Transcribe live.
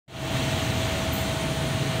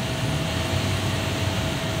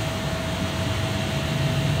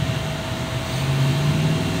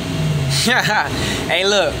Hey,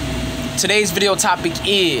 look, today's video topic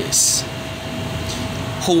is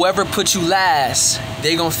whoever put you last,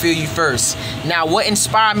 they gonna feel you first. Now, what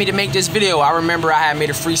inspired me to make this video? I remember I had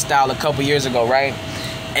made a freestyle a couple years ago, right?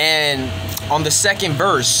 And on the second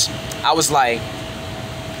verse, I was like,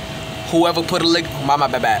 whoever put a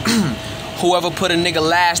whoever put a nigga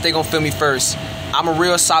last, they gonna feel me first. I'm a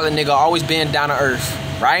real solid nigga, always been down to earth,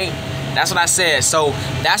 right? That's what I said. So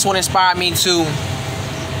that's what inspired me to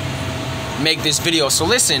make this video. So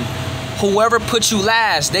listen, whoever put you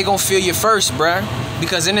last, they gonna feel you first, bruh.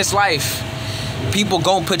 Because in this life, people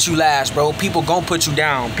gonna put you last, bro. People gonna put you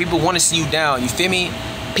down. People wanna see you down, you feel me?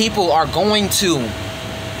 People are going to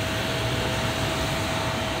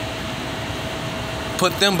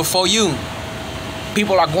put them before you.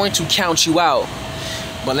 People are going to count you out.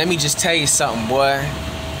 But let me just tell you something, boy.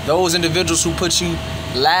 Those individuals who put you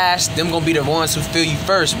last, them gonna be the ones who feel you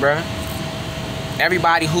first, bruh.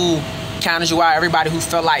 Everybody who counted you out, everybody who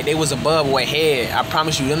felt like they was above or ahead, I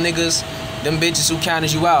promise you, them niggas, them bitches who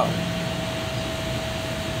counted you out,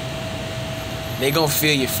 they gonna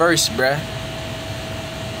feel you first, bruh.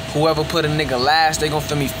 Whoever put a nigga last, they gonna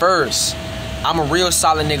feel me first. I'm a real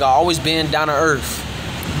solid nigga, always been down to earth.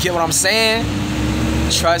 You get what I'm saying?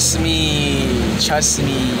 Trust me, trust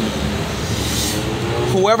me.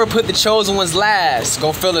 Whoever put the chosen ones last,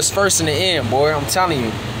 gonna feel us first in the end, boy. I'm telling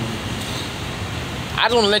you. I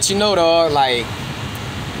just wanna let you know, dog, like,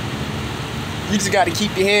 you just gotta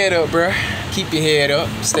keep your head up, bruh. Keep your head up,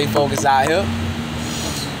 stay focused out here.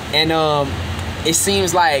 And it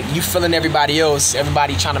seems like you feeling everybody else,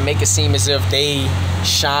 everybody trying to make it seem as if they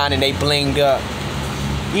shine and they bling up.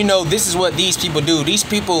 You know, this is what these people do. These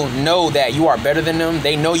people know that you are better than them.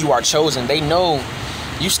 They know you are chosen. They know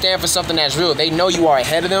you stand for something that's real. They know you are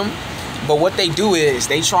ahead of them. But what they do is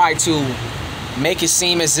they try to make it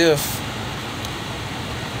seem as if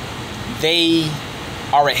they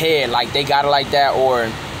are ahead, like they got it like that, or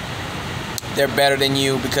they're better than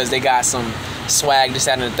you because they got some swag, this,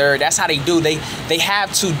 that, and the third. That's how they do. They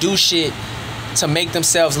have to do shit to make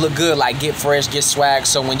themselves look good, like get fresh, get swag.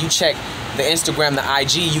 So when you check the Instagram, the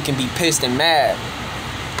IG, you can be pissed and mad.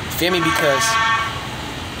 Feel me? Because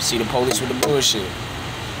see the police with the bullshit.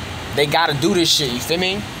 They gotta do this shit, you feel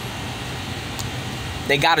me?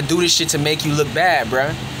 They gotta do this shit to make you look bad,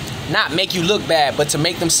 bruh. Not make you look bad, but to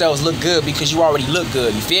make themselves look good because you already look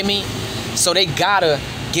good, you feel me? So they gotta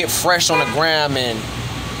get fresh on the gram, and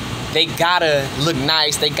they gotta look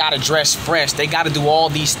nice, they gotta dress fresh, they gotta do all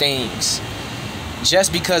these things.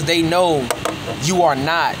 Just because they know you are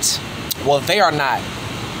not, well, they are not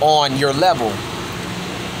on your level.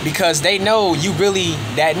 Because they know you really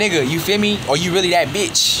that nigga, you feel me? Or you really that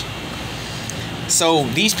bitch. So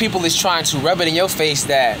these people is trying to rub it in your face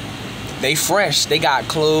that they fresh, they got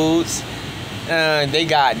clothes, they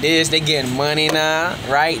got this, they getting money now,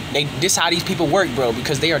 right? This how these people work, bro,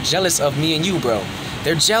 because they are jealous of me and you, bro.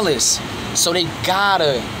 They're jealous. So they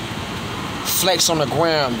gotta flex on the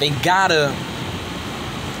ground. They gotta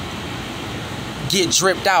get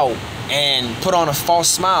dripped out and put on a false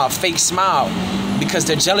smile, fake smile, because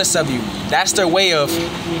they're jealous of you. That's their way of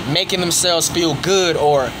making themselves feel good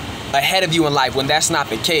or ahead of you in life when that's not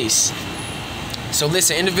the case. So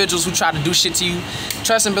listen, individuals who try to do shit to you,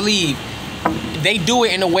 trust and believe, they do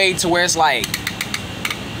it in a way to where it's like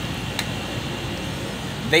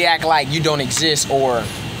they act like you don't exist or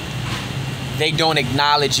they don't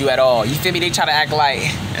acknowledge you at all. You feel me? They try to act like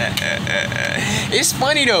it's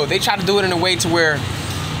funny though. They try to do it in a way to where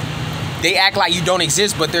they act like you don't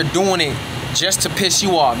exist, but they're doing it just to piss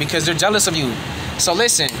you off because they're jealous of you. So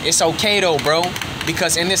listen, it's okay though, bro,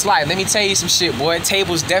 because in this life, let me tell you some shit, boy.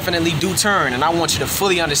 Tables definitely do turn, and I want you to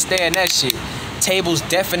fully understand that shit. Tables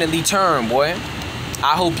definitely turn, boy.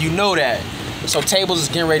 I hope you know that. So tables is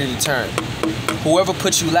getting ready to turn. Whoever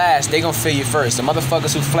put you last, they gonna feel you first. The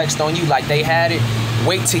motherfuckers who flexed on you like they had it,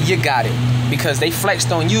 wait till you got it. Because they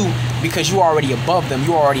flexed on you because you already above them.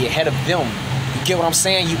 You already ahead of them. You get what I'm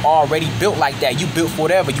saying? You already built like that. You built for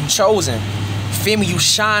whatever. You chosen. Feel me? You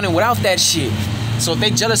shining without that shit. So if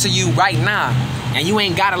they jealous of you right now, and you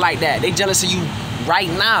ain't got it like that, they jealous of you right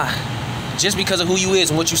now, just because of who you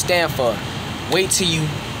is and what you stand for. Wait till you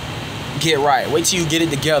get right. Wait till you get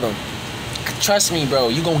it together. Trust me, bro.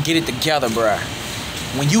 You gonna get it together, bro.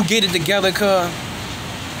 When you get it together, cuz,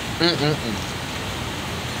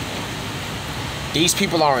 these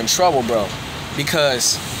people are in trouble, bro.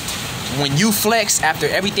 Because when you flex after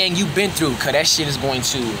everything you've been through, cuz that shit is going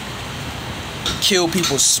to kill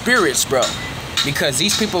people's spirits, bro. Because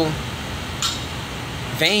these people,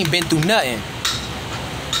 they ain't been through nothing.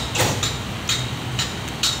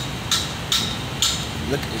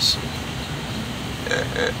 Look at this shit.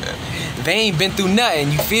 They ain't been through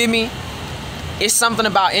nothing, you feel me? It's something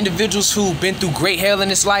about individuals who've been through great hell in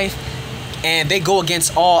this life and they go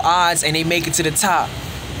against all odds and they make it to the top.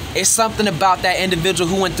 It's something about that individual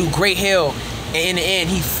who went through great hell and in the end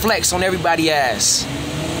he flexed on everybody's ass.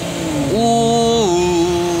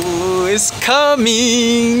 Ooh, it's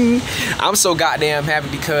coming. I'm so goddamn happy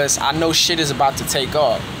because I know shit is about to take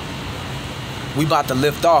off. We about to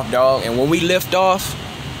lift off, dog. And when we lift off,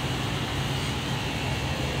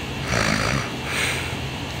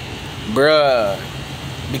 bruh,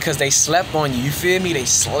 because they slept on you. You feel me? They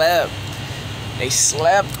slept. They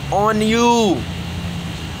slept on you.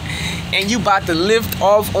 And you about to lift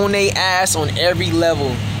off on their ass on every level.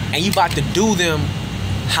 And you about to do them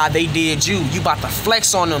how they did you. You about to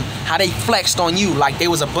flex on them how they flexed on you, like they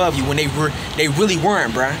was above you when they really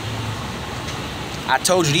weren't, bruh. I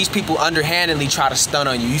told you, these people underhandedly try to stun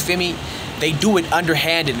on you. You feel me? They do it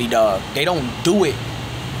underhandedly, dog. They don't do it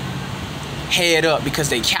head up because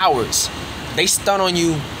they cowards. They stun on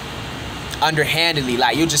you underhandedly.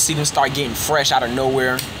 Like, you'll just see them start getting fresh out of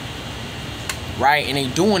nowhere. Right? And they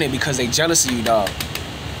doing it because they jealous of you, dog.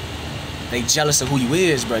 They jealous of who you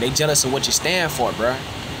is, bro. They jealous of what you stand for, bro.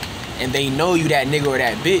 And they know you that nigga or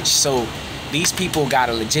that bitch. So these people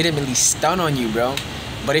gotta legitimately stun on you, bro.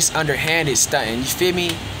 But it's underhanded stunting. You feel me?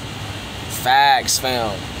 Facts,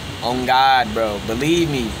 fam. On God, bro.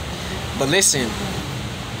 Believe me. But listen,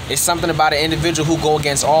 it's something about an individual who go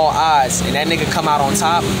against all odds and that nigga come out on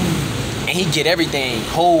top and he get everything.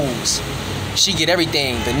 Hoes. She get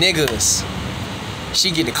everything. The niggas.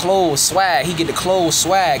 She get the clothes, swag. He get the clothes,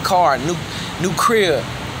 swag, car, new crib.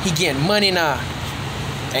 He getting money now.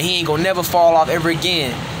 And he ain't gonna never fall off ever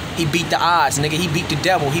again. He beat the odds, nigga. He beat the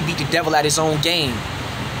devil. He beat the devil at his own game.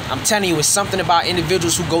 I'm telling you, it's something about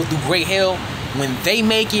individuals who go through great hell. When they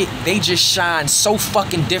make it, they just shine so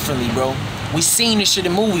fucking differently, bro. We seen this shit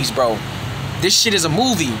in movies, bro. This shit is a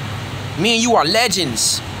movie. Me and you are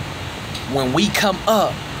legends. When we come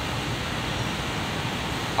up,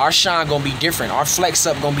 our shine gonna be different. Our flex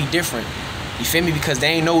up gonna be different. You feel me? Because they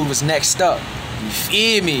ain't know we was next up. You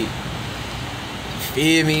feel me? You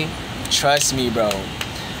feel me? Trust me, bro.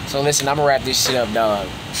 So listen, I'ma wrap this shit up, dog.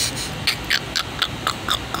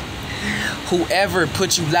 Whoever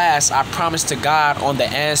put you last, I promise to God on the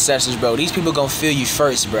ancestors, bro. These people gonna feel you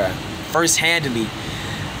first, bro. First-handedly.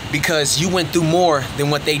 Because you went through more than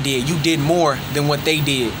what they did. You did more than what they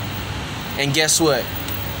did. And guess what?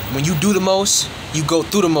 When you do the most, you go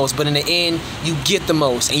through the most, but in the end, you get the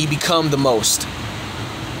most and you become the most.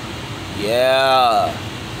 Yeah.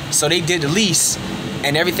 So they did the least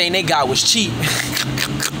and everything they got was cheap.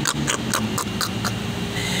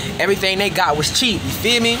 Everything they got was cheap, you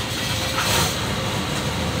feel me?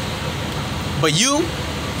 But you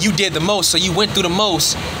did the most, so you went through the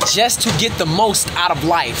most just to get the most out of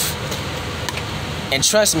life. And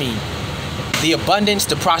trust me, the abundance,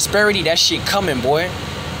 the prosperity, that shit coming, boy.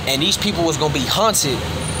 And these people was gonna be haunted.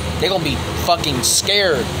 They gonna be fucking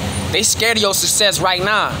scared. They scared of your success right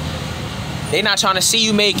now. They not trying to see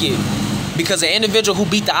you make it. Because an individual who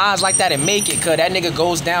beat the odds like that and make it, cause that nigga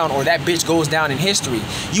goes down or that bitch goes down in history.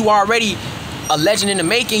 You already a legend in the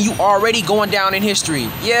making. You already going down in history.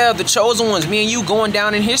 Yeah, the chosen ones, me and you going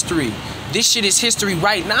down in history. This shit is history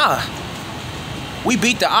right now. We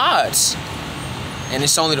beat the odds. And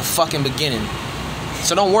it's only the fucking beginning.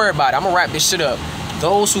 So don't worry about it. I'm gonna wrap this shit up.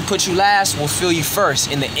 Those who put you last will feel you first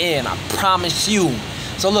in the end. I promise you.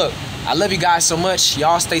 So look, I love you guys so much.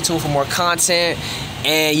 Y'all stay tuned for more content.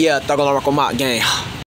 And yeah, Thug Rock 'em out, gang.